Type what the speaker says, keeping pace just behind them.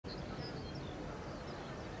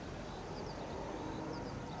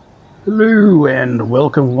Hello and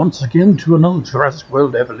welcome once again to another Jurassic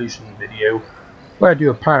World Evolution video where I do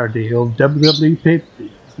a parody of WWE PPV,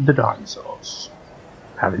 the dinosaurs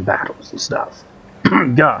having battles and stuff.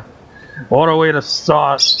 God, what a way to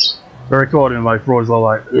start the recording. My throat's all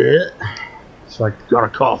like, ugh. It's like got a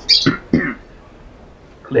cough.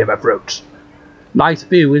 Clear my throat. Nice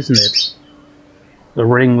view, isn't it? The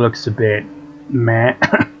ring looks a bit meh.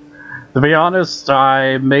 To be honest,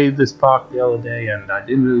 I made this park the other day and I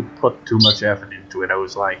didn't really put too much effort into it. I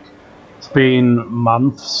was like, it's been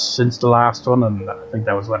months since the last one, and I think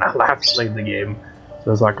that was when I last played the game. So I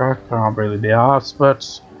was like, I can't really be arsed,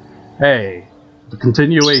 but hey, the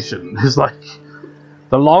continuation is like,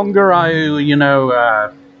 the longer I,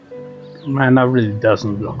 man, that really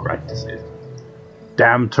doesn't look right, does it?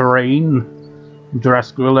 Damn terrain.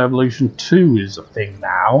 Jurassic World Evolution 2 is a thing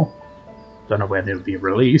now. Don't know where they'll be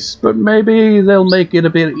released, but maybe they'll make it a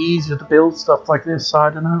bit easier to build stuff like this. I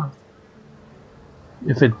don't know.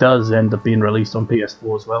 If it does end up being released on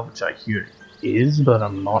PS4 as well, which I hear it is, but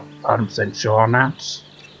I'm not 100% sure on that,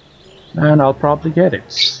 and I'll probably get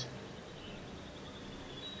it.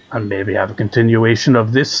 And maybe have a continuation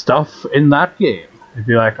of this stuff in that game. It'd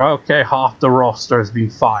be like, okay, half the roster has been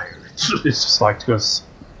fired. It's just like, because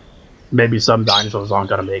maybe some dinosaurs aren't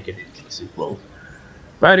gonna make it into the sequel.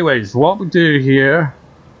 But anyways, what we do here,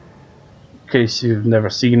 in case you've never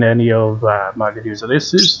seen any of my videos of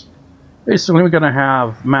this, is basically we're going to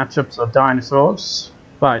have matchups of dinosaurs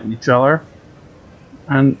fighting each other,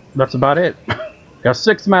 and that's about it. Got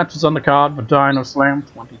 6 matches on the card for Dino Slam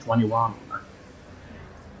 2021.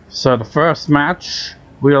 So the first match,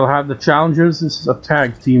 we'll have the challengers. This is a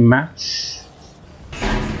tag team match.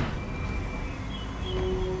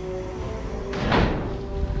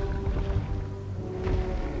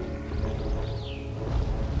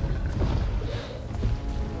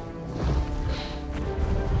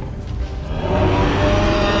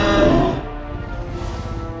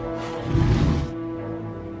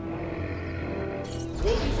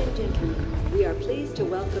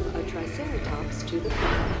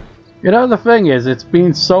 You know, the thing is, it's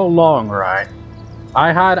been so long, right?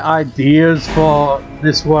 I had ideas for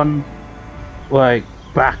this one, like,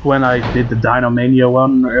 back when I did the Dinomania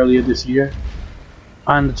one earlier this year.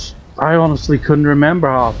 And I honestly couldn't remember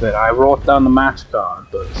half it. I wrote down the match card,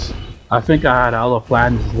 but I think I had other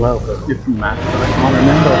plans as well for a different match, but I can't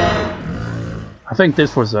remember. I think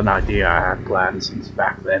this was an idea I had planned since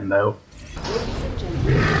back then, though. Ladies and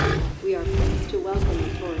gentlemen, we are pleased to welcome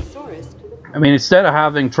Torosaurus to the... I mean, instead of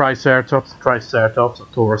having Triceratops Torosaurus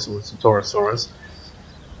Albertosaurus,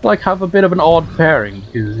 like, have a bit of an odd pairing,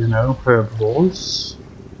 because, you know, herbivores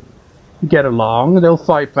get along, they'll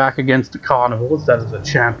fight back against the carnivores, that is the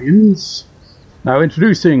champions. Now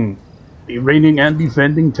introducing the reigning and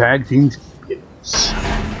defending tag team champions.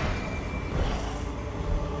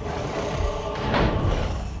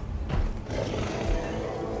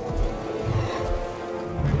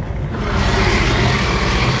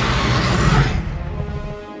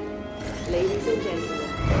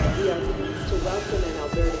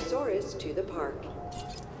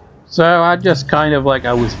 So I just kind of like,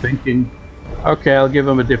 I was thinking, okay, I'll give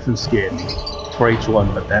them a different skin for each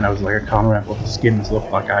one, but then I was like, I can't remember what the skins look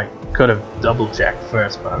like. I could have double checked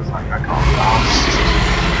first, but I was like, I can't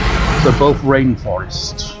last. So both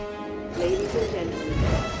rainforest. Ladies and gentlemen,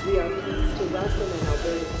 we are pleased to welcome an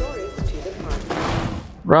Albertosaurus to the park.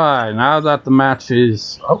 Right, now that the match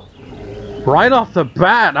is... Oh, right off the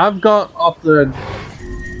bat, I've got up the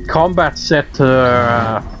combat set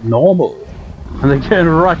to normal. And they're getting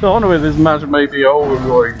right on with this match, maybe over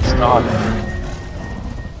before it started.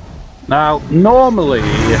 Now, normally,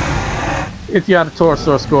 if you had a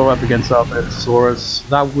Torosaurus go up against Albertosaurus,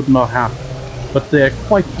 that would not happen. But they're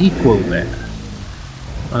quite equal there.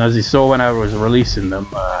 And as you saw when I was releasing them,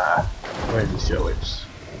 where did it show it?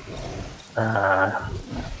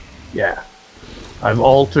 Yeah. I've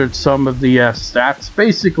altered some of the stats.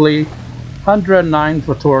 Basically, 109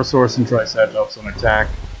 for Torosaurus and Triceratops on attack.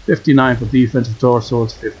 59 for defense of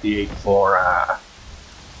Torosaurus, 58 for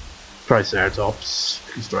Triceratops,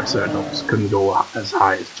 because Triceratops couldn't go as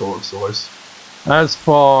high as Torosaurus. As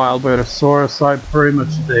for Albertosaurus,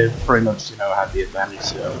 they pretty much, had the advantage,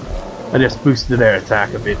 so I just boosted their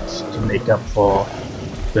attack a bit to make up for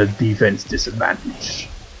the defense disadvantage.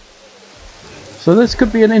 So this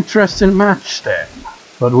could be an interesting match then,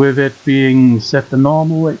 but with it being set to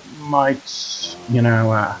normal, it might,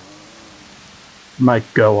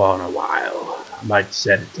 might go on a while. I might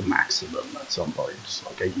set it to maximum at some point,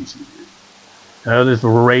 like I usually do. This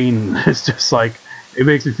rain is just like, it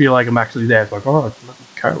makes me feel like I'm actually there. It's like, oh, it's a little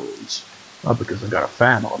cold. Not because I got a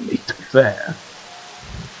fan on me, to be fair.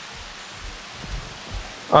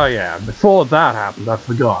 Oh yeah, before that happened, I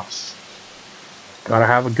forgot. Gotta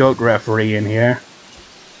have a goat referee in here.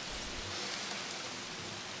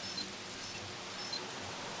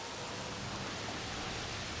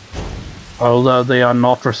 Although they are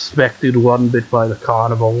not respected one bit by the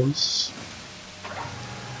carnivores.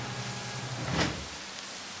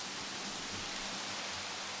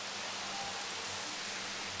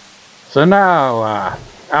 So now,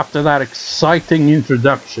 after that exciting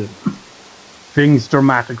introduction, things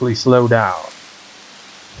dramatically slow down.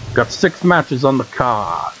 Got 6 matches on the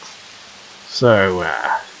card. So,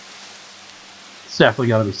 it's definitely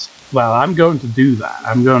gonna be... Well, I'm going to do that.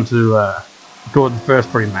 I'm going to record the first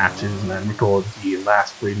 3 matches and then record the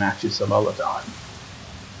last 3 matches some other time.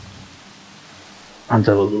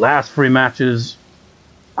 Until the last 3 matches...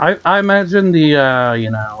 I imagine the,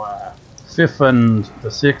 5th and the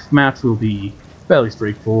 6th match will be fairly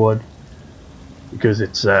straightforward. Because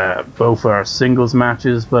it's both are singles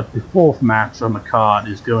matches, but the 4th match on the card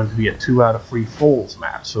is going to be a 2 out of 3 falls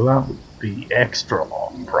match, so that would be extra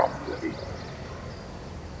long, probably.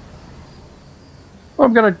 What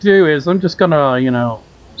I'm gonna do is, I'm just gonna,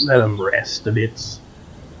 let them rest a bit.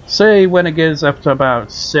 Say when it gets up to about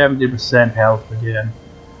 70% health again,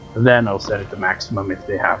 then I'll set it to maximum if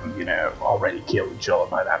they haven't, already killed each other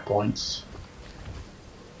by that point.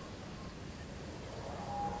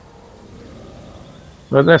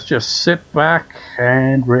 But let's just sit back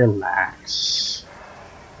and relax.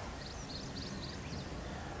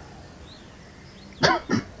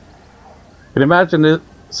 Can you imagine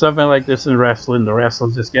something like this in wrestling? The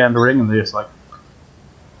wrestlers just get in the ring and they're just like,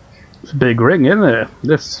 it's a big ring, isn't it?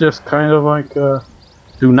 This just kind of like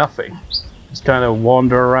do nothing. Just kind of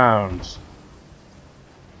wander around.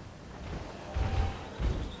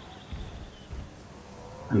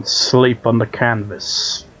 And sleep on the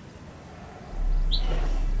canvas.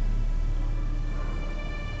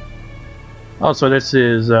 Also, this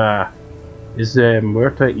is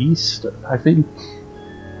Murta East, I think.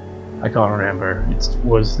 I can't remember. It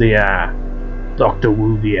was the Doctor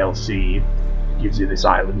Wu DLC. Gives you this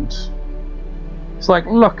island. It's like,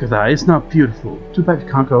 look at that, it's not beautiful. Too bad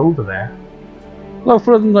you can't go over there. Well,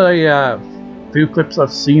 from the few clips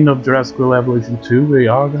I've seen of Jurassic World Evolution 2, we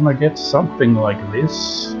are gonna get something like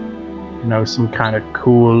this. Some kind of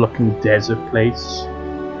cool looking desert place.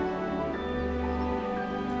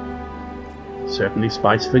 Certainly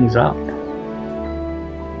spice things up.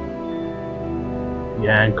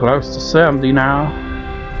 Yeah, and close to 70 now.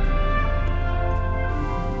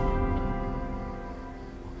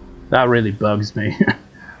 That really bugs me.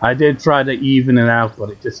 I did try to even it out, but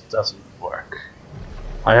it just doesn't work.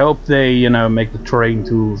 I hope they, make the terrain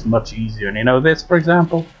tools much easier. And this, for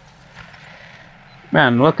example?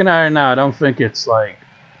 Man, looking at it now, I don't think it's like...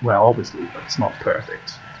 Well, obviously, but it's not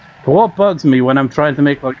perfect. But what bugs me when I'm trying to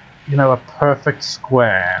make, like, a perfect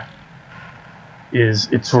square is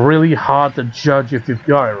it's really hard to judge if you've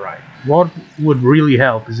got it right. What would really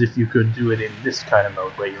help is if you could do it in this kind of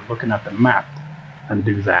mode where you're looking at the map and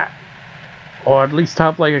do that. Or at least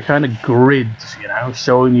have like a kind of grid,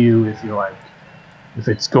 showing you if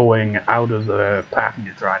it's going out of the pattern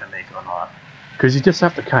you're trying to make or not. Because you just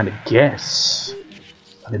have to kind of guess.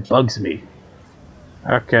 And it bugs me.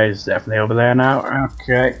 Okay, it's definitely over there now.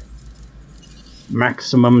 Okay.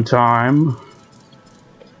 Maximum time.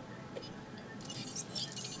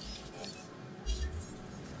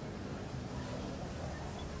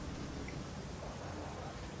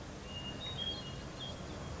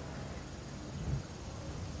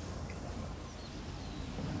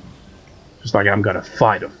 Just like I'm gonna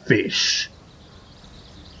fight a fish.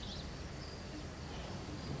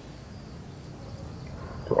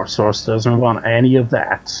 Torosaurus doesn't want any of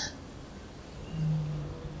that.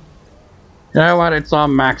 You know what? It's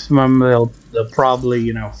on maximum. They'll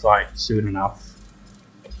probably fight soon enough.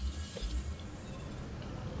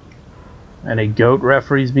 Any goat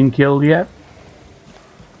referees been killed yet?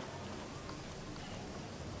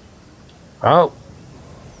 Oh,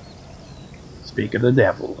 speak of the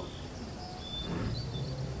devil.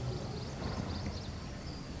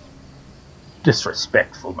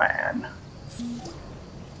 Disrespectful man.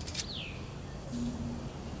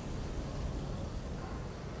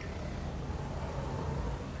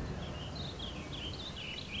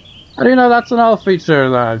 And that's another feature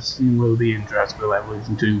that I've seen will be in Jurassic World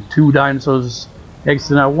Evolution 2. 2 dinosaurs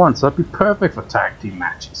exiting at once. That'd be perfect for tag team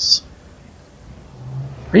matches.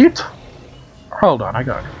 Are you hold on, I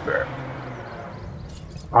gotta confirm.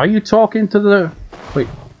 Are you talking to the... Wait.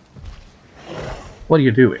 What are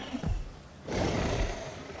you doing?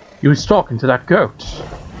 He was talking to that goat.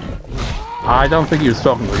 I don't think he was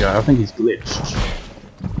talking to the guy. I think he's glitched.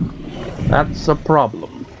 That's a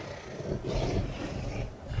problem.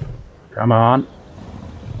 Come on.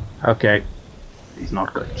 Okay. He's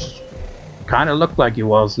not good. Kind of looked like he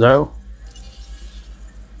was, though.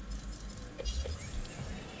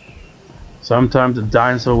 Sometimes a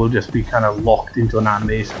dinosaur will just be kind of locked into an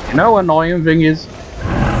animation. You know, annoying thing is,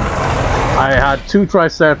 I had two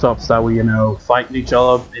Triceratops that were, you know, fighting each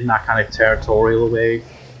other in that kind of territorial way,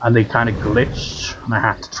 and they kind of glitched, and I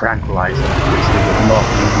had to tranquilize them because they would not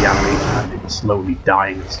leave the animation and they were slowly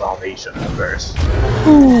dying of starvation at first.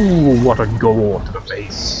 Ooh, what a gore to the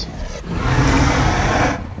face.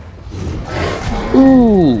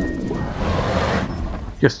 Ooh.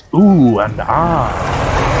 Just ooh and ah.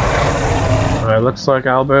 Looks like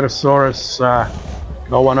Albertosaurus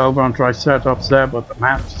going over on Triceratops there, but the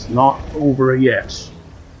match is not over yet.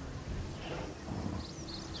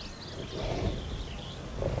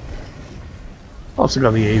 Also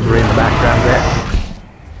got the Avery in the background there.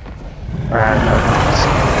 And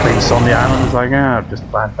place on the island is like, ah, just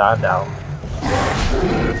plant that down.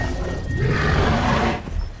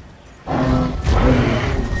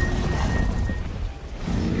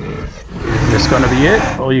 Is this gonna be it,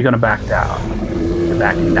 or are you gonna back down? You're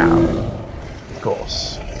backing down, of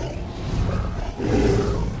course.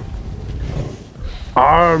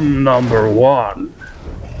 I'm number one.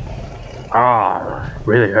 Ah,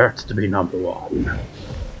 really hurts to be number one.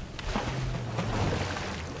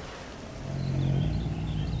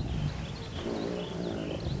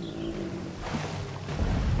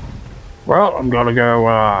 Well, I'm gonna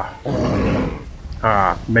go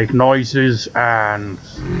make noises and,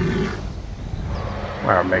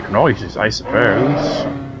 well, make noises, I suppose.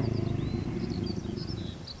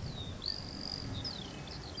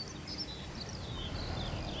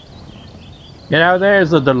 You know,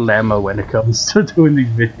 there's a dilemma when it comes to doing these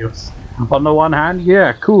videos. On the one hand,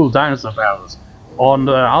 yeah, cool dinosaur battles. On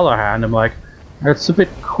the other hand, I'm like, it's a bit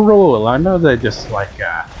cruel. I know they're just like,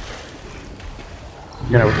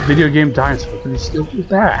 you know, video game dinosaurs, but they still do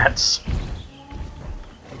that.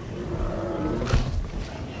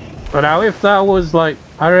 But now, if that was like,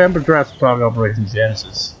 I remember Jurassic World Operation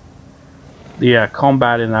Genesis. The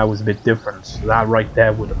combat in that was a bit different. So that right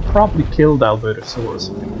there would have probably killed Albertosaurus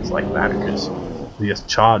and things like that, because they just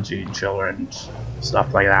charge each other and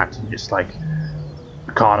stuff like that, and just like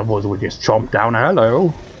the carnivores would just chomp down.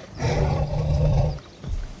 Hello.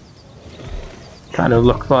 Kind of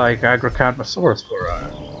looked like Acrocanthosaurus for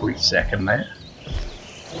a brief second there.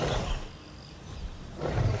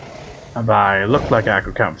 And by look like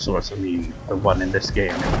Acrocanthosaurus, I mean the one in this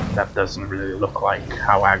game. That doesn't really look like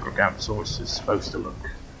how Acrocanthosaurus is supposed to look.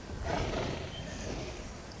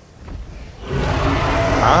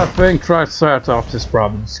 I think Triceratops is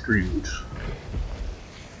probably screwed.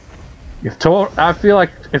 I feel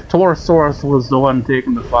like if Torosaurus was the one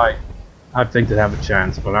taking the fight, I think they'd have a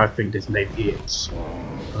chance, but I think this may be it.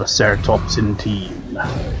 The Ceratopsian team.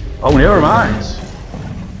 Oh, never mind.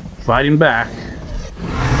 Fighting back.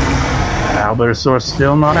 Albertosaurus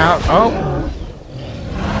still not out. Oh!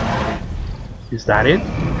 Is that it?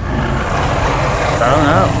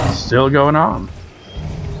 Oh no, still going on.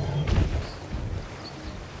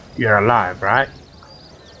 You're alive, right?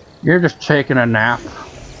 You're just taking a nap.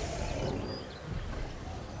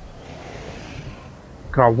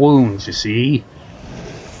 Got wounds, you see.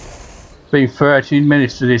 Been 13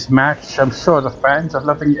 minutes to this match. I'm sure the fans are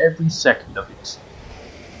loving every second of it.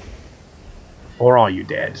 Or are you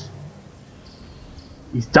dead?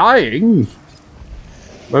 He's dying?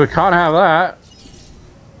 But we can't have that.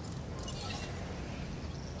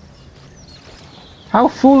 How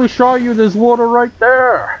foolish are you? There's water right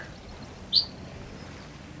there.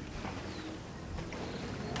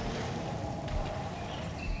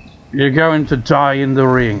 You're going to die in the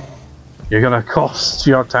ring. You're going to cost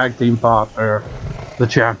your tag team partner the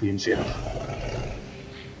championship.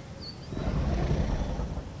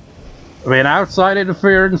 I mean, outside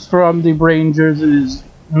interference from the Rangers is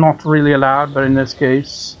not really allowed, but in this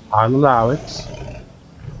case, I'll allow it.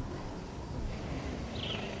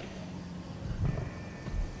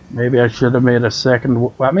 Maybe I should have made a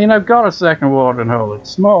second. I mean, I've got a second watering hole.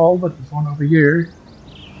 It's small, but there's one over here.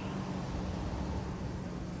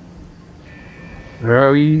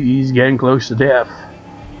 Oh, he's getting close to death.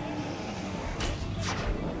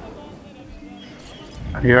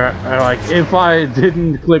 Here, like, if I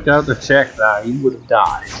didn't click out to check that, he would have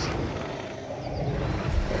died.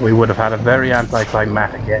 We would have had a very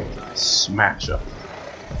anticlimactic end to this matchup.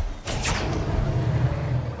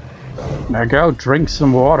 Now go drink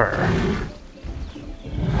some water.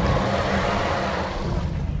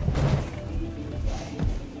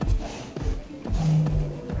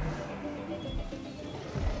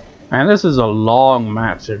 And this is a long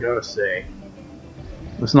match, I gotta say.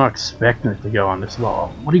 was not expecting it to go on this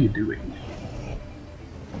long. What are you doing?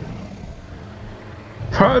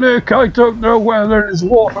 Panic! I don't know where there is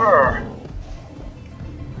water!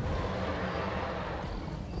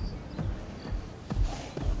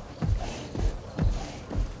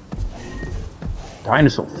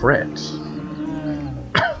 Dinosaur threats.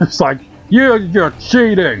 It's like, you're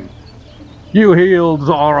cheating! You healed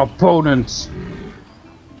our opponents!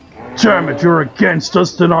 Damn it, you're against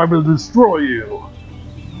us, then I will destroy you!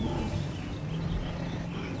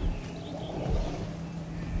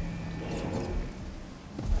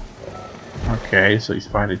 Okay, so he's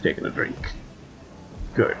finally taking a drink.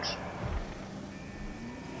 Good.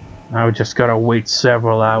 Now we just gotta wait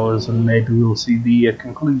several hours and maybe we'll see the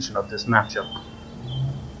conclusion of this matchup.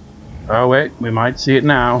 Oh wait, we might see it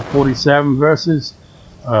now. 47 versus...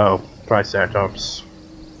 Oh, Triceratops.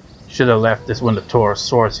 Should have left this one to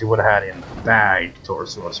Torosaurus, he would have had him bag.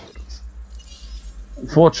 Torosaurus would have.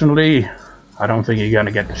 Unfortunately, I don't think you're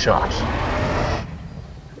gonna get the shot.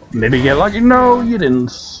 Maybe get lucky. No, you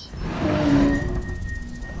didn't.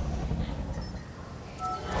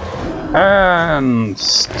 And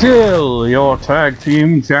still your tag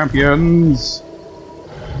team champions,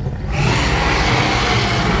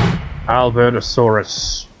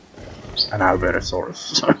 Albertosaurus and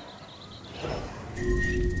Albertosaurus.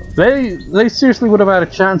 They seriously would have had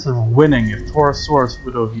a chance of winning if Torosaurus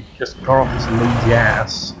would have just got off his lazy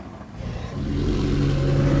ass.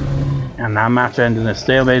 And that match ended in a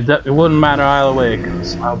stalemate. It wouldn't matter either way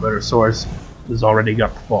because Albertosaurus has already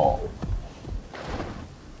got the fall.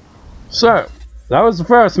 So, that was the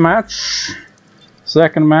first match.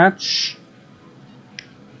 Second match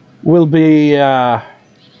will be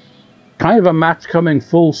kind of a match coming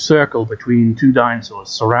full circle between two dinosaurs,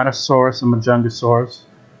 Ceratosaurus and Majungasaurus.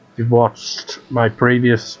 If you've watched my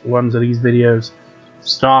previous ones of these videos,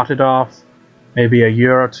 started off maybe a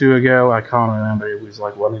year or two ago. I can't remember, it was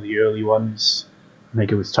like one of the early ones. I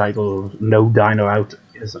think it was titled No Dino Out,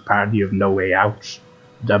 as a parody of No Way Out,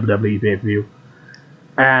 WWE PPV.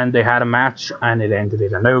 And they had a match and it ended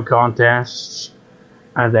in a no contest.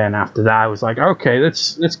 And then after that I was like, okay,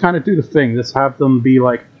 let's kind of do the thing. Let's have them be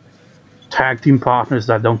like tag team partners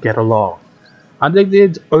that don't get along. And they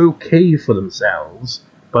did okay for themselves,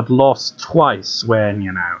 but lost twice when,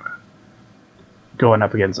 you know, going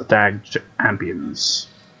up against the tag champions.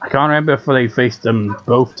 I can't remember if they faced them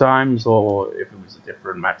both times or if it was a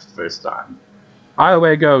different match the first time. Either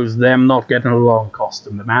way it goes, them not getting along cost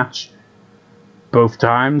them the match both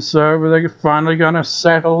times, so they're finally gonna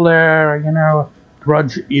settle their, you know,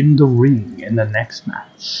 grudge in the ring in the next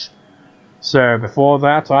match. So before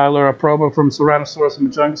that, I'll learn a promo from Ceratosaurus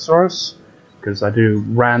and Majungasaurus, because I do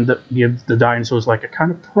give the dinosaurs like a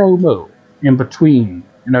kind of promo in between,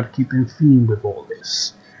 in order to keep in theme with all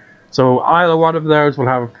this. So either one of those will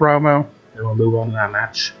have a promo, and we'll move on to that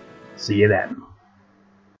match. See you then.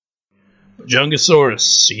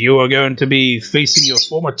 Majungasaurus, you are going to be facing your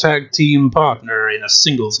former tag team partner in a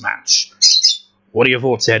singles match. What are your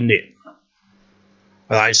thoughts heading in?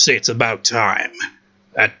 Well, I say it's about time.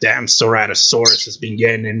 That damn Ceratosaurus has been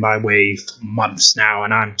getting in my way for months now,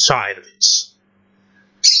 and I'm tired of it.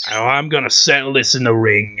 Now I'm gonna settle this in the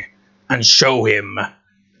ring and show him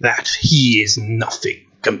that he is nothing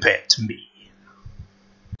compared to me.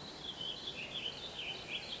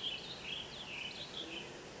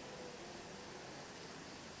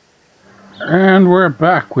 And we're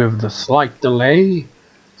back with the slight delay,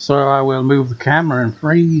 so I will move the camera in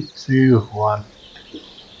 3, 2, 1.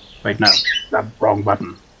 Wait, no, that wrong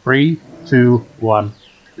button. 3, 2, 1,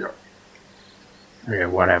 0. Okay,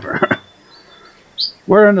 whatever.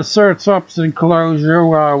 We're in the Ceratops enclosure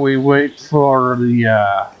while we wait for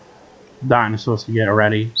the dinosaurs to get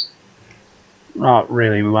ready. Not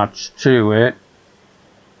really much to it.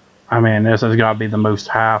 I mean, this has got to be the most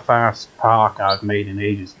half-assed park I've made in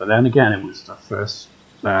ages. But then again, it was the first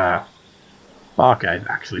park I've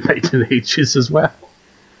actually made in ages as well.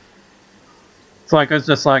 It's like, it's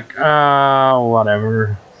just like,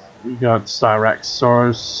 whatever. We got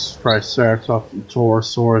Stegosaurus, Triceratops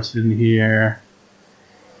Torosaurus in here.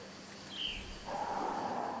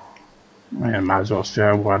 I might as well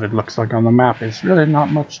show what it looks like on the map. It's really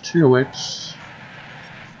not much to it.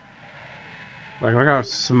 Like, look how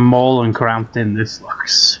small and cramped in this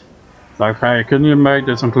looks. It's like, hey, couldn't you make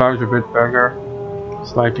this enclosure a bit bigger?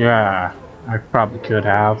 It's like, yeah, I probably could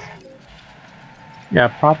have. Yeah,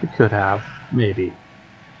 probably could have. Maybe.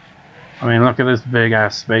 I mean, look at this big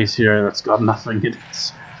ass space here that's got nothing in it.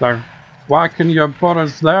 It's like, why couldn't you put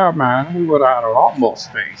us there, man? We would have had a lot more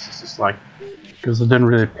space. It's just like, because they didn't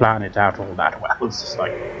really plan it out all that well. It's just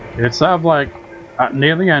like, it's have like,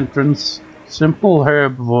 near the entrance, simple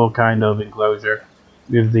herbivore kind of enclosure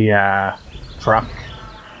with the truck.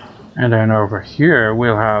 And then over here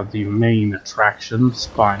we'll have the main attraction,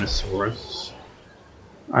 Spinosaurus.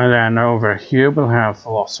 And then over here we'll have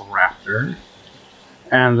Velociraptor.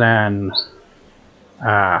 And then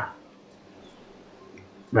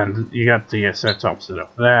you got the Ceratops over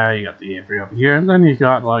there, you got the Avery over here, and then you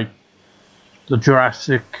got like the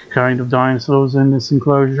Jurassic kind of dinosaurs in this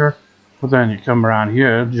enclosure. But then you come around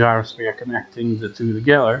here, gyrosphere connecting the two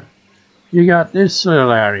together. You got this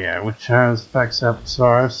little area, which has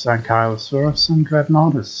Spinosaurus, Ankylosaurus, and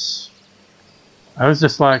Deinonychus. I was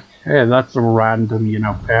just like, hey, that's a random, you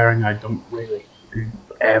know, pairing I don't really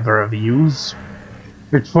ever use.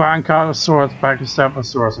 It's for Ankylosaurus,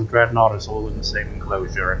 Spinosaurus, and Deinonychus all in the same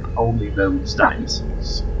enclosure, and only those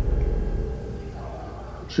dinosaurs.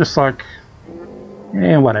 It's just like,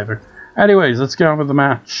 yeah, whatever. Anyways, let's get on with the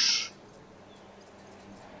match.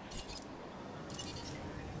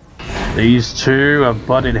 These two have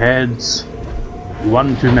butted heads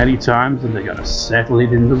one too many times, and they gotta settle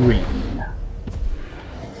it in the ring.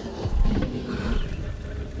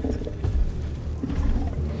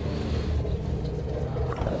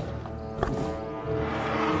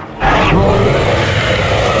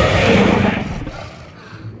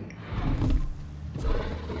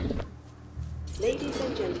 Ladies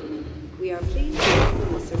and gentlemen, we are pleased to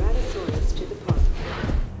welcome the Ceratosaurus to the park.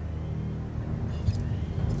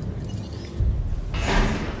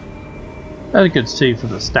 As you can see from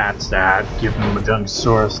the stats that I've given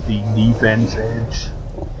Majungasaurus the defense edge.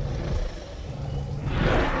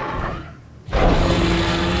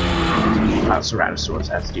 Ceratosaurus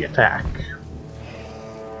has the attack.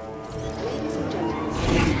 Ladies and gentlemen,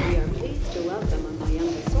 we are pleased to welcome a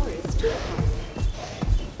Majungasaurus to the park.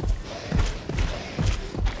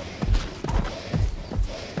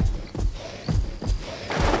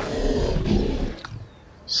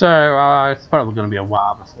 So, it's probably going to be a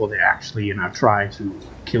while before they actually, you know, try to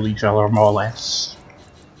kill each other more or less.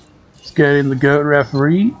 Let's get in the goat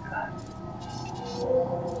referee.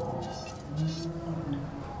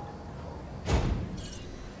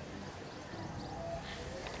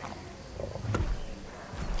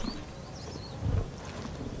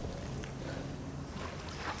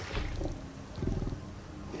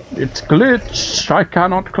 It's glitched! I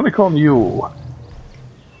cannot click on you!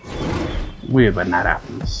 Weird when that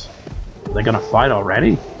happens. They're gonna fight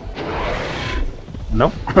already?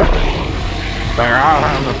 Nope. I'll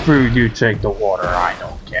have the food, you take the water, I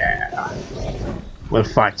don't care. We'll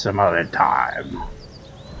fight some other time.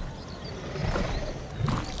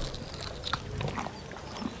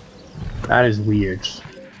 That is weird.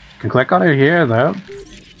 You can click on it here though.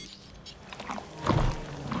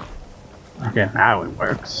 Okay, now it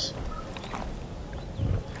works.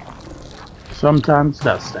 Sometimes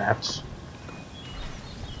does that.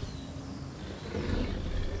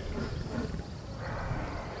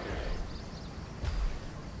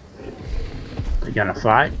 They gonna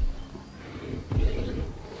fight?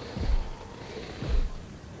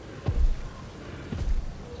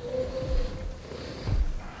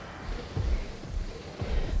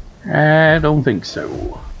 I don't think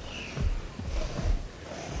so.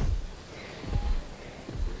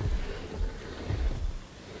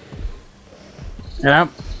 You know,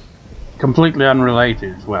 completely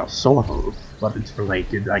unrelated. Well, sort of, but it's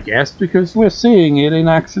related, I guess, because we're seeing it in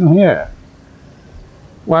action here.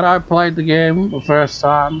 When I played the game the first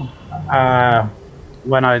time,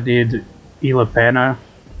 when I did Ilapena,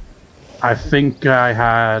 I think I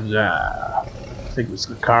had, I think it was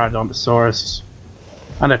the Acrocanthosaurus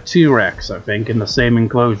and a T-Rex, I think, in the same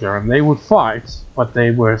enclosure, and they would fight, but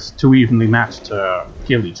they were too evenly matched to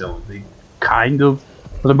kill each other. They kind of,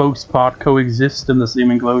 for the most part, coexist in the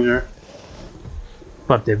same enclosure,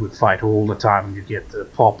 but they would fight all the time, and you get the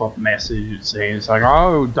pop-up message saying, it's like,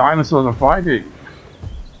 oh, dinosaurs are fighting.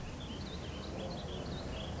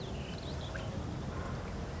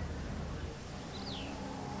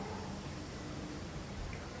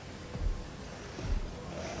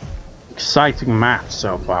 Exciting match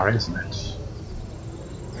so far, isn't it?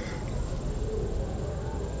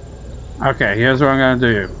 Okay, here's what I'm gonna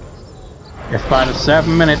do. If by the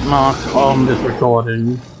 7-minute mark on this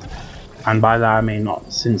recording, and by that I mean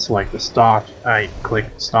not since like the start, I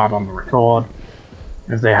clicked start on the record.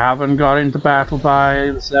 If they haven't got into battle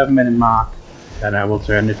by the 7-minute mark, then I will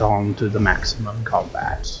turn it on to the maximum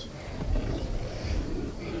combat. So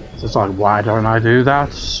it's like, why don't I do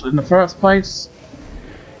that in the first place?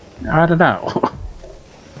 I don't know.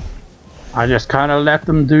 I just kind of let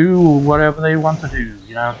them do whatever they want to do,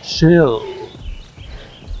 you know, chill.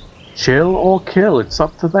 Chill or kill, it's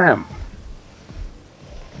up to them.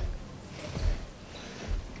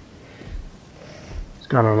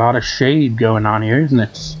 got a lot of shade going on here, isn't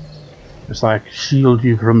it? It's like shield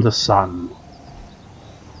you from the sun.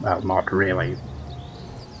 Well, not really.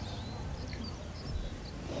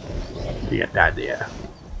 You get the idea.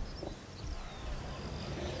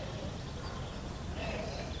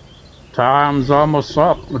 Time's almost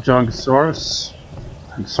up, Majungasaurus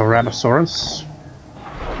and Ceratosaurus.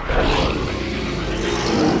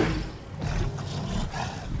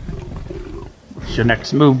 What's your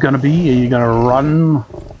next move gonna be? Are you gonna run?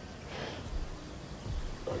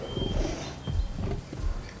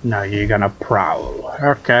 No, you're gonna prowl.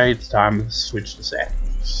 Okay, it's time to switch to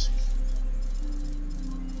settings.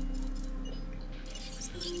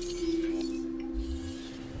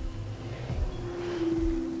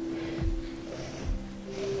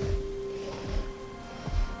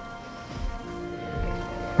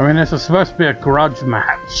 I mean, this is supposed to be a grudge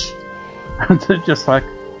match. And they're just like,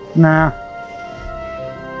 nah.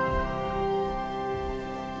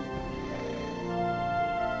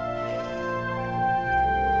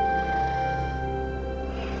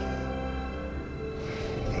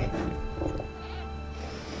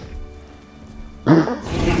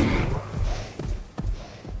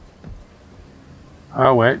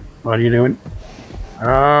 Oh wait, what are you doing?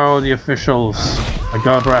 Oh, the officials. I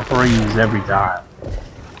got referees every time.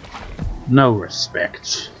 No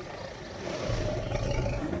respect.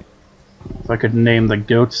 If I could name the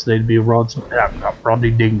goats, they'd be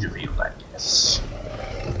Rodney Dangerfield, I guess.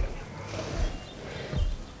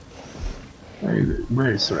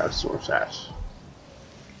 Where's Ceratosaurus at?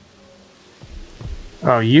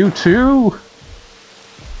 Oh, you too?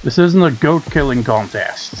 This isn't a goat killing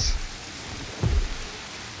contest.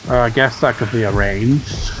 I guess that could be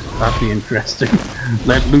arranged. That'd be interesting.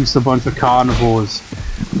 Let loose a bunch of carnivores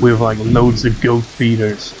with like loads of goat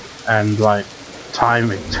feeders and like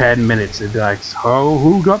time it 10 minutes. It'd be like, so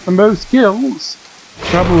who got the most kills? The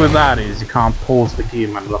trouble with that is you can't pause the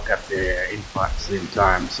game and look at the info at the same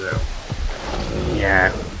time, so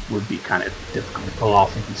yeah, it would be kind of difficult to pull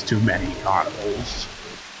off if there's too many carnivores.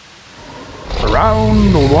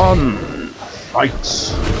 Round one, fight.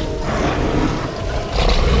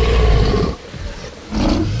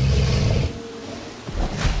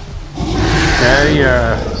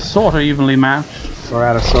 Okay, sort of evenly matched.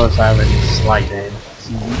 Ceratosaurus having a slight edge, it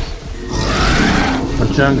seems.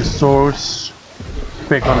 Majungasaurus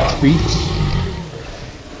quick on its feet.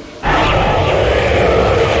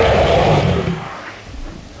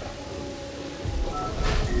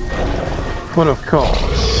 But of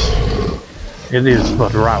course, it is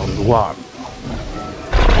but round one.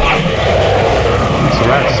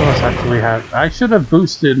 Ceratosaurus actually had. I should have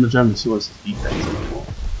boosted Majungasaurus' defense.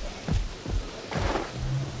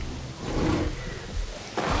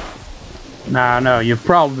 Nah, no, you've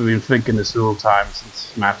probably been thinking this the whole time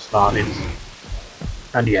since the match started.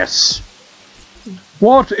 And yes.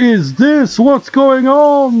 What is this? What's going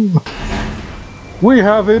on? We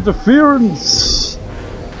have interference!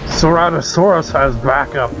 Ceratosaurus has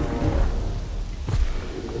backup.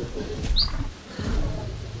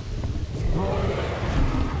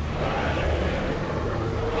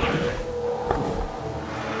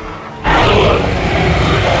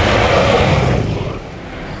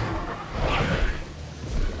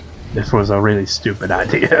 This was a really stupid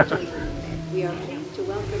idea. We are pleased to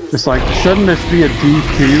welcome It's like, shouldn't this be a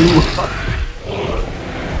DQ?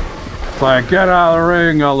 It's like, get out of the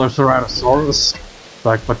ring, other Ceratosaurus. It's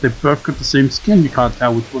like, but they both got the same skin, you can't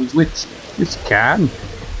tell which one's which. Yes, you can.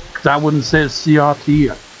 That one says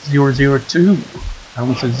CRT 002. That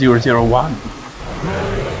one says 001.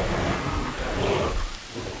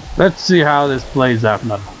 Let's see how this plays out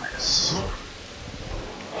nonetheless.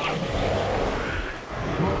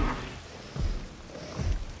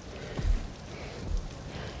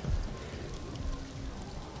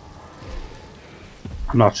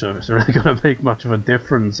 I'm not sure if it's really going to make much of a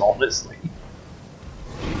difference, honestly.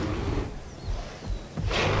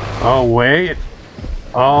 Oh, wait.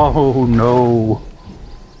 Oh, no.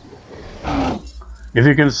 If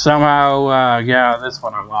you can somehow get this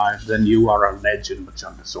one alive, then you are a legend,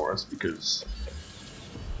 Majungasaurus, because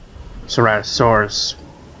Ceratosaurus,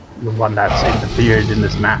 the one that's interfered in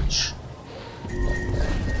this match.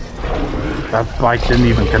 That bite didn't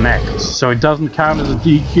even connect, so it doesn't count as a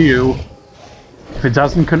DQ. If it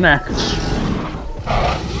doesn't connect.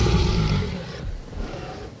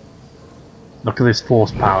 Look at this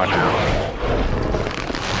force power now.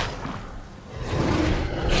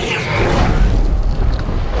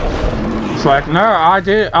 It's like, no, I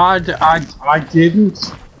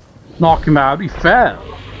didn't knock him out, he fell.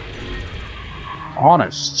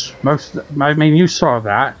 Honest. I mean, you saw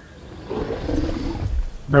that.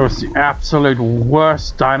 That was the absolute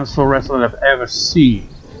worst dinosaur wrestling I've ever seen.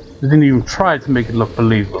 They didn't even try to make it look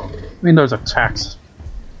believable. I mean, those attacks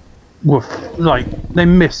were like, they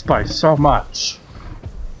missed by so much.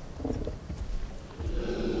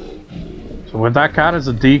 So would that count as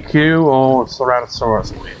a DQ or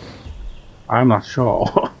Ceratosaurus win? I'm not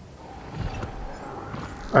sure.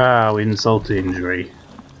 Oh, insult to injury.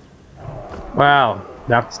 Well,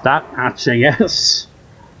 that's that match, I guess.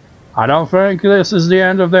 I don't think this is the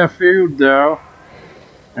end of their feud, though.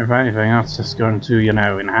 If anything, that's just going to, you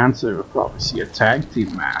know, enhance it. We'll probably see a tag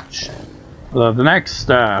team match. Although the next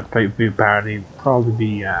pay-per-view parody will probably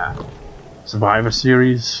be Survivor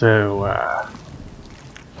Series, so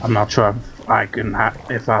I'm not sure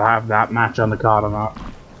if I'll have that match on the card or not.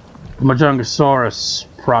 Majungasaurus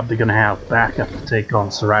probably gonna have backup to take on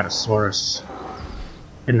Ceratosaurus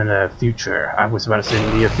in the near future. I was about to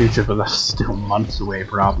say near future, but that's still months away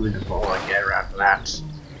probably before I get around to that.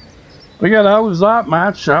 But yeah, that was that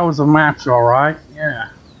match. That was a match, alright. Yeah.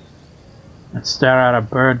 Let's stare at a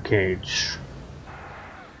birdcage.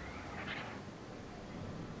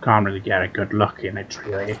 Can't really get a good look in it,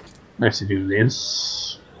 really. Let's do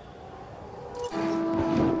this.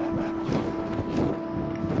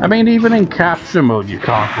 I mean, even in capture mode, you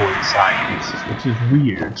can't go inside this, which is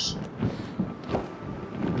weird.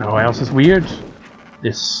 You know what else is weird?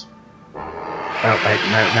 This. Oh, wait,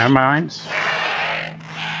 no, never mind.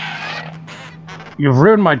 You've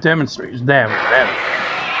ruined my demonstration. There we go.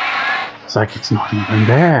 It's like it's not even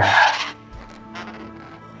there.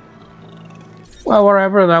 Well,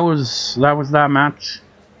 whatever. That was that match.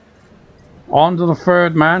 On to the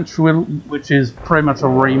third match, which is pretty much a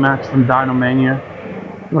rematch from Dinomania.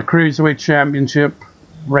 The Cruiserweight Championship,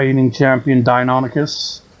 reigning champion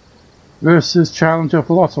Deinonychus versus challenger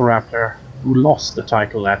Velociraptor, who lost the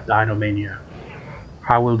title at Dinomania.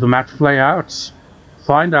 How will the match play out?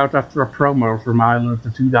 Find out after a promo from either of the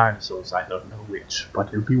two dinosaurs. I don't know which, but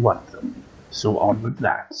it'll be one of them. So on with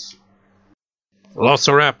that.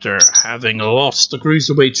 Velociraptor, having lost the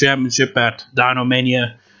Cruiserweight Championship at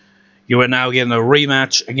Dinomania, you are now getting a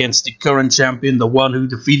rematch against the current champion, the one who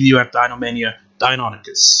defeated you at Dinomania,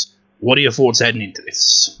 Deinonychus. What are your thoughts heading into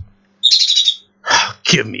this?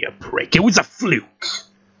 Give me a break. It was a fluke.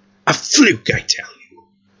 A fluke, I tell you.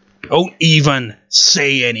 Don't even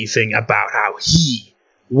say anything about how he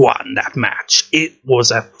won that match. It was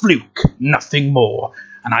a fluke, nothing more.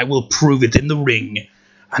 And I will prove it in the ring.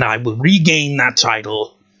 And I will regain that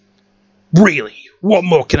title. Really, what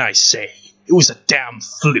more can I say? It was a damn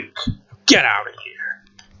fluke. Get out of here.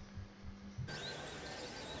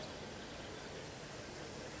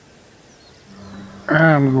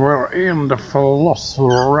 And we're in the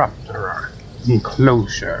Velociraptor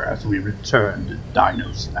enclosure as we return to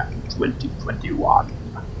Dinosland 2021.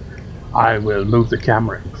 I will move the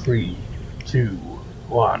camera in 3, 2,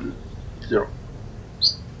 1, 0.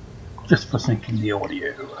 Just for syncing the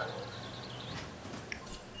audio.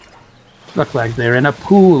 Look like they're in a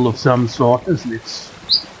pool of some sort, isn't it?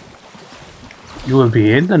 You will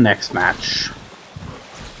be in the next match.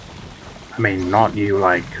 I mean, not you,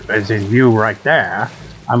 like, as in you right there.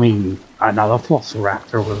 I mean, another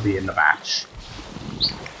Velociraptor will be in the match.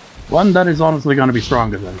 One that is honestly going to be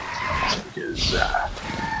stronger than this, because,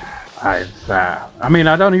 I mean,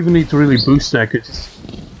 I don't even need to really boost that, just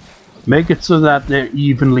make it so that they're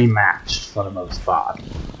evenly matched for the most part.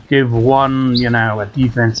 Give one, you know, a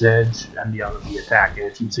defense edge, and the other the attack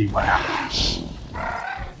edge, and see what happens.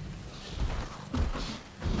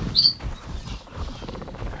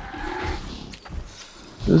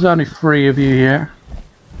 There's only 3 of you here.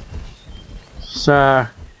 It's a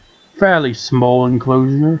fairly small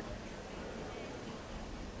enclosure.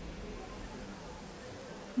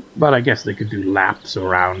 But I guess they could do laps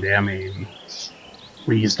around it. I mean, it's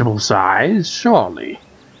reasonable size, surely.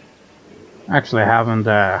 Actually, I haven't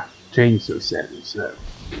changed those settings, so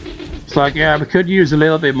it's like, yeah, we could use a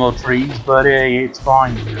little bit more trees, but it's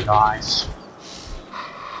fine with you guys.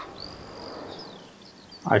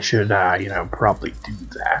 I should, you know, probably do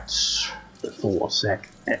that before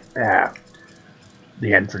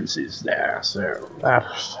the entrance is there. So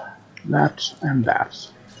that, and that.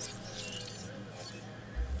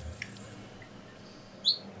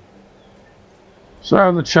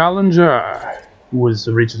 So the challenger was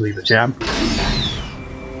originally the champion.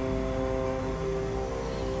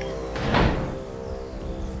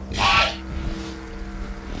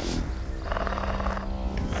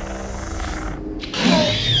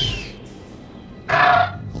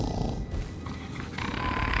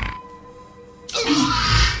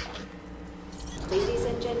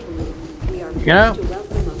 You know,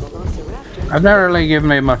 I've never really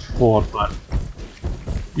given it much thought, but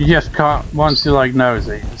You just can't, once you like nose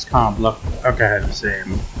it, you just can't look at the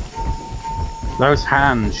same. Those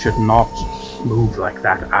hands should not move like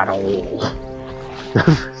that at all.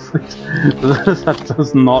 That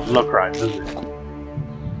does not look right, does it?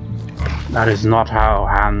 That is not how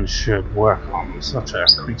hands should work on such a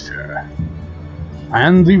creature.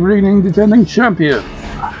 And the reigning defending champion!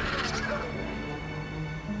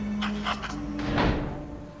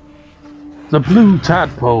 The blue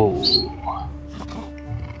tadpole!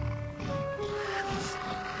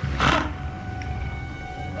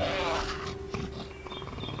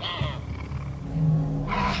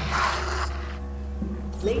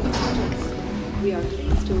 Ladies and gentlemen, we are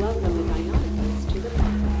pleased to welcome the Deinonychus to the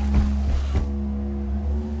party.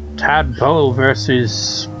 Tadpole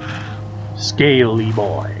versus Scaly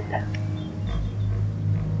Boy.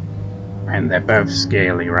 And they're both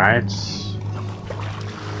scaly, right?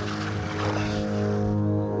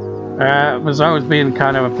 There's always been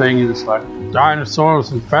kind of a thing, it's like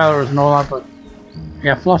dinosaurs and feathers and all that, but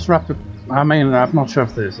yeah, Velociraptor, I mean, I'm not sure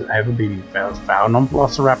if there's ever been feathers found on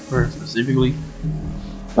Velociraptor specifically,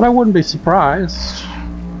 but I wouldn't be surprised.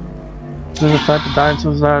 They're the type of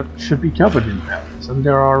dinosaurs that should be covered in feathers, and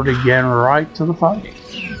they're already getting right to the fighting.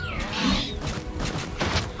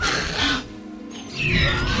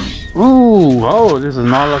 Ooh, oh, this is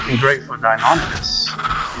not looking great for Deinonychus.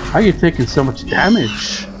 How are you taking so much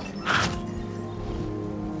damage?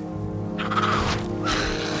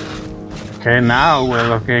 Okay, now we're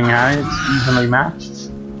looking at it evenly matched.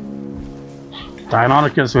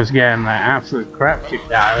 Deinonychus was getting the absolute crap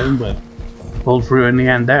kicked out of him, but pulled through in the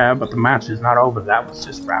end there, but the match is not over. That was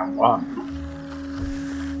just round one.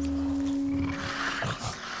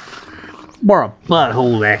 What a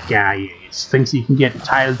butthole that guy is. Thinks he can get the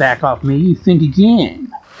title back off me? You think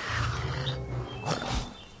again.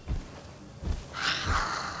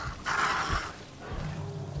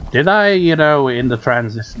 Did I, in the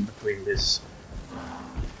transition between this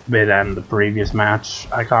bit and the previous match,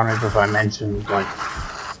 I can't remember if I mentioned, like,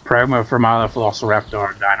 promo from either Velociraptor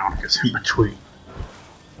or Deinonychus in between.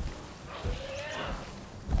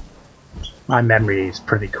 My memory is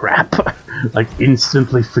pretty crap. Like,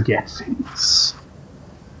 instantly forget things.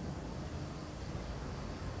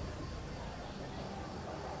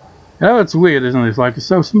 Oh, it's weird, isn't it? It's like, it's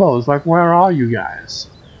so small. It's like, where are you guys?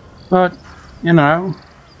 But,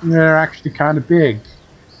 they're actually kind of big.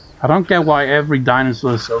 I don't get why every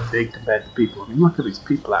dinosaur is so big compared to people. I mean, look at these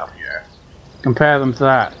people out here. Compare them to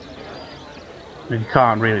that. I mean, you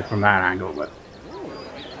can't really from that angle, but...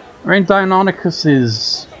 I mean, Deinonychus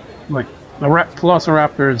is... like, the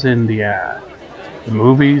Velociraptors in the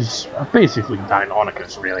movies are basically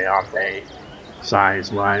Deinonychus, really, aren't they?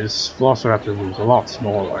 Size-wise. Velociraptor was a lot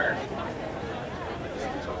smaller.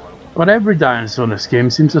 But every dinosaur in this game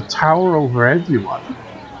seems to tower over everyone.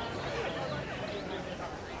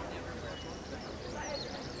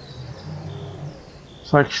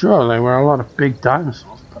 It's like, sure, there were a lot of big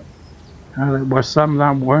dinosaurs, but there were some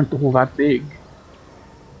that weren't all that big.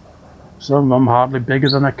 Some of them hardly bigger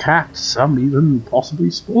than a cat, some even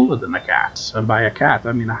possibly smaller than a cat. And by a cat,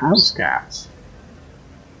 I mean a house cat.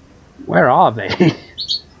 Where are they?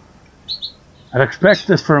 I'd expect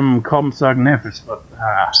this from Compsognathus, but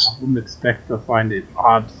I wouldn't expect to find it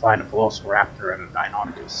hard to find a Velociraptor and a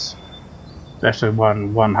Deinonychus. Especially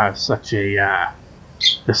when one has such a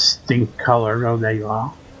distinct color. Oh, there you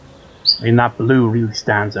are. I mean, that blue really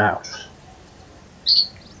stands out.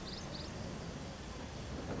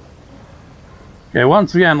 Okay,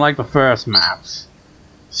 once again, like the first maps,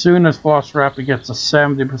 soon as Velociraptor gets to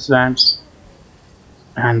 70%,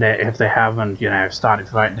 and if they haven't, started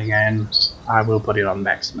fighting again, I will put it on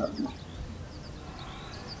maximum.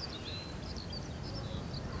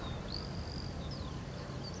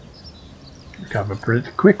 Recover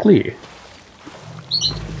pretty quickly.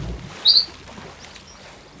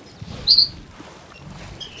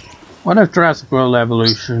 What if Jurassic World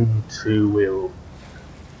Evolution 2 will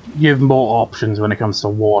give more options when it comes to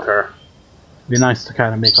water? It'd be nice to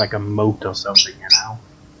kind of make like a moat or something,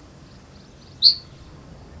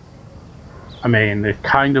 I mean, it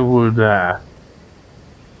kind of would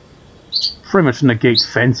pretty much negate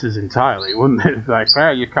fences entirely, wouldn't it? Like,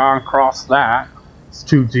 well, you can't cross that. It's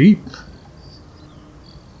too deep.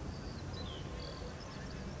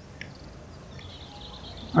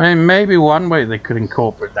 I mean, maybe one way they could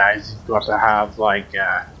incorporate that is you've got to have, like,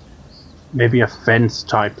 maybe a fence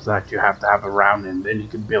type that you have to have around, and then you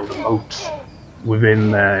can build a moat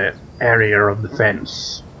within the area of the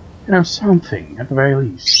fence. Something, at the very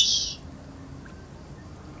least.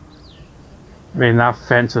 I mean, that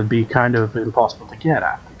fence would be kind of impossible to get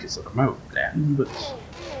at because of the moat then, but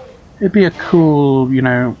It'd be a cool, you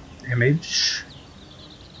know, image.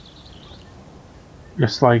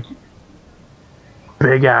 Just like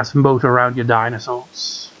big ass moat around your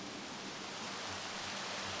dinosaurs.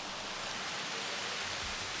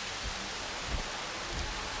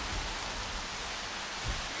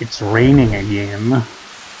 It's raining again.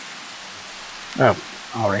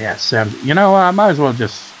 Oh yes, you know, I might as well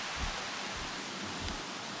just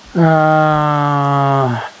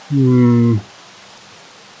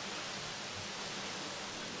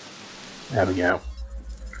there we go.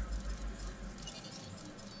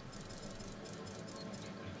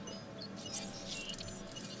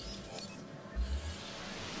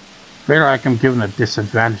 I feel like I'm giving a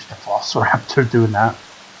disadvantage to Velociraptor doing that.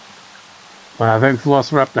 But I think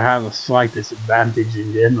Velociraptor has a slight disadvantage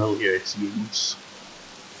in general here, it seems.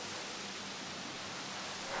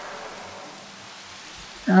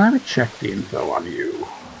 Now let me check the info on you.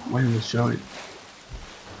 Where does it show it?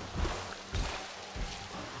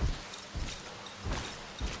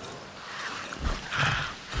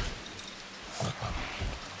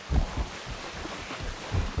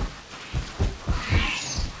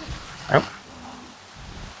 Oh.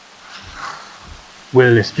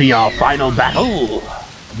 Will this be our final battle?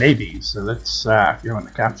 Maybe, so let's go in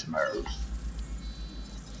the capture mode.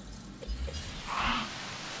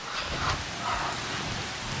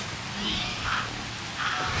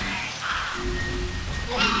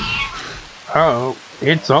 Oh,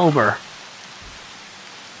 it's over.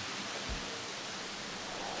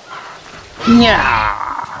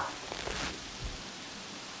 Yeah.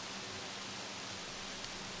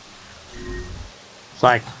 It's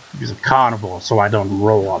like he's a carnivore, so I don't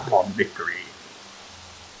roll up on victory.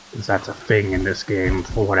 Because that's a thing in this game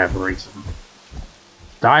for whatever reason.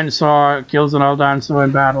 Dinosaur kills another dinosaur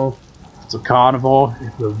in battle. It's a carnivore.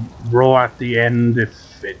 It will roar at the end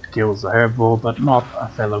if it kills a herbivore, but not a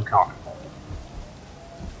fellow carnivore.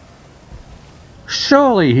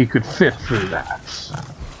 Surely he could fit through that.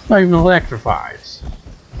 Not even electrifies.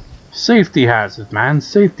 Safety hazard, man.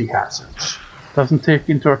 Safety hazard. Doesn't take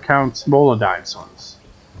into account smaller dinosaurs.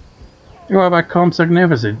 You know about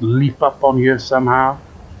Compsognificent leap up on you somehow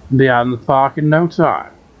and be out in the park in no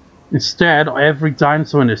time. Instead, every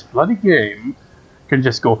dinosaur in this bloody game can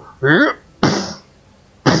just go and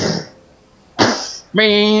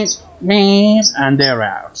they're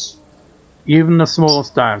out. Even the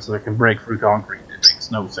smallest dinosaur can break through concrete. It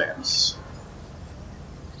makes no sense.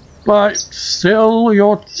 But still,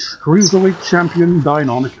 your cruiserweight champion,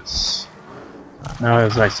 Deinonychus. Now,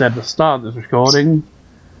 as I said at the start of this recording,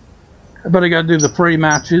 I better go do the 3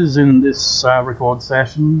 matches in this record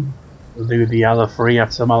session. We'll do the other 3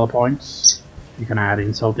 at some other points. You can add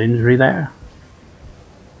insult to injury there.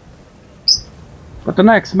 But the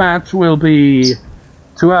next match will be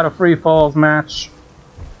 2 out of 3 falls match.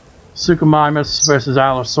 Suchomimus vs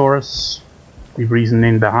Allosaurus. The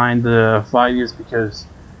reasoning behind the fight is because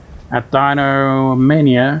at Dino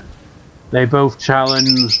Mania they both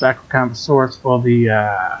challenged Acrocanthosaurus for the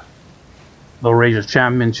Laurasia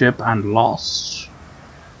Championship and lost.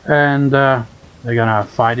 And they're gonna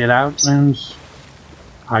fight it out, and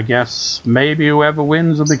I guess maybe whoever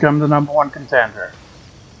wins will become the #1 contender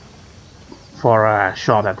for a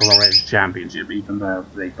shot at the Laurasia Championship, even though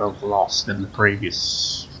they both lost in the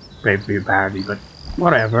previous pay-per-view parody, but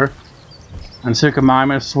whatever. And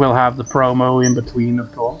Suchomimus will have the promo in between,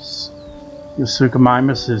 of course. Because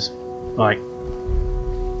Suchomimus is like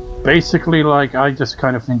basically like, I just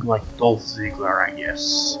kind of think like Dolph Ziggler, I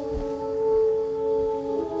guess.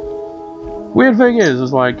 Weird thing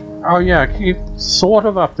is like, oh yeah, I keep sort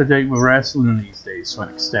of up to date with wrestling these days to an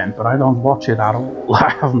extent, but I don't watch it at all.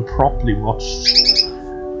 I haven't properly watched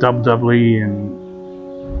WWE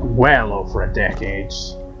in well over a decade.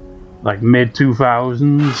 Like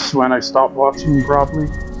mid-2000s when I stopped watching, probably.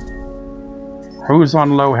 Who's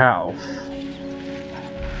on low health?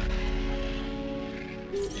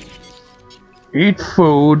 Eat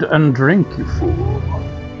food and drink your food.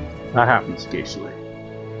 That happens occasionally.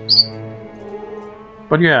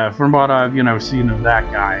 But yeah, from what I've, you know, seen of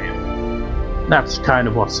that guy, that's kind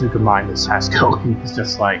of what Suchomimus has going. He's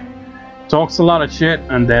just like, talks a lot of shit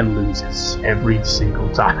and then loses every single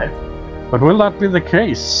time. But will that be the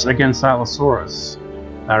case against Allosaurus?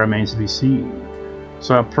 That remains to be seen.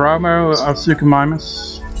 So a promo of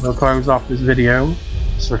Suchomimus will close off this video,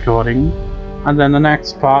 this recording, and then the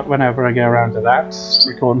next part, whenever I get around to that,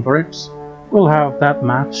 recording for it, we'll have that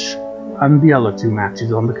match and the other 2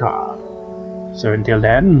 matches on the card. So until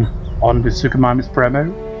then, on with Suchomimus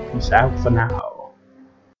promo. Peace out for now.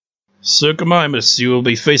 Suchomimus, you will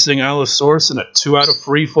be facing Allosaurus in a 2 out of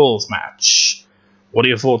 3 falls match. What are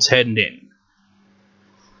your thoughts heading in?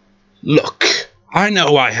 Look, I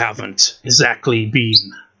know I haven't exactly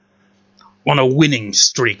been on a winning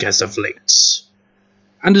streak as of late.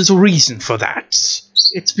 And there's a reason for that.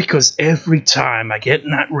 It's because every time I get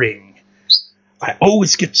in that ring, I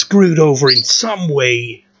always get screwed over in some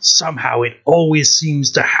way. Somehow it always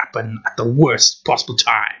seems to happen at the worst possible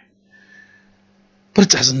time. But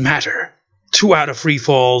it doesn't matter. 2 out of 3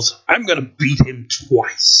 falls, I'm gonna beat him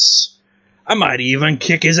twice. I might even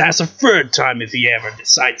kick his ass a 3rd time if he ever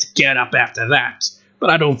decides to get up after that. But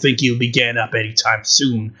I don't think he'll be getting up anytime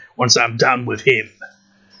soon once I'm done with him.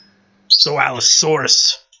 So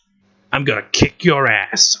Allosaurus, I'm gonna kick your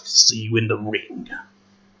ass. I'll see you in the ring.